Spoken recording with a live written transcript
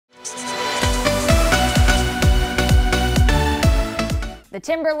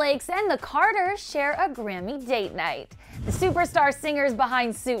Timberlakes and the Carters share a Grammy date night. The superstar singers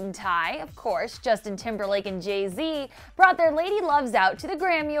behind Suit and Tie, of course, Justin Timberlake and JayZ, brought their lady loves out to the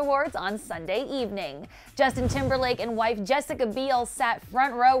Grammy Awards on Sunday evening. Justin Timberlake and wife Jessica Biel sat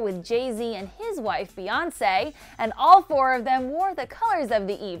front row with JayZ and his wife Beyonce, and all four of them wore the colors of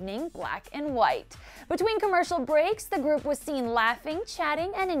the evening, black and white. Between commercial breaks, the group was seen laughing,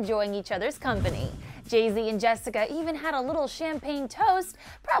 chatting, and enjoying each other's company. JayZ and Jessica even had a little champagne toast,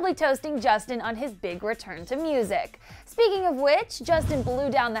 probably toasting Justin on his big return to music. Speaking of which, Justin blew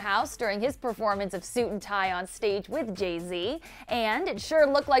down the house during his performance of Suit and Tie on stage with JayZ, and it sure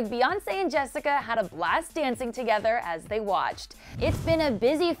looked like Beyonce and Jessica had a blast dancing together as they watched. It's been a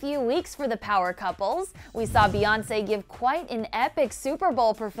busy few weeks for the power couples. We saw Beyonce give quite an epic Super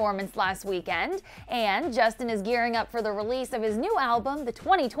Bowl performance last weekend, and Justin is gearing up for the release of his new album, The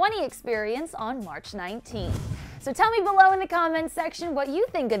 2020 Experience, on March 19th. So tell me below in the comments section what you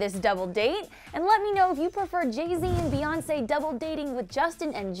think of this double date, and let me know if you prefer JayZ and Beyonce double dating with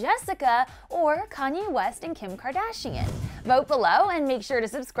Justin and Jessica or Kanye West and Kim Kardashian. Vote below and make sure to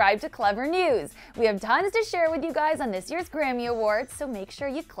subscribe to Clever News. We have tons to share with you guys on this year's Grammy Awards, so make sure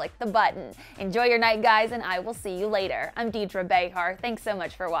you click the button. Enjoy your night, guys, and I will see you later. I'm Deidre Behar. Thanks so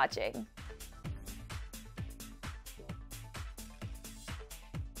much for watching.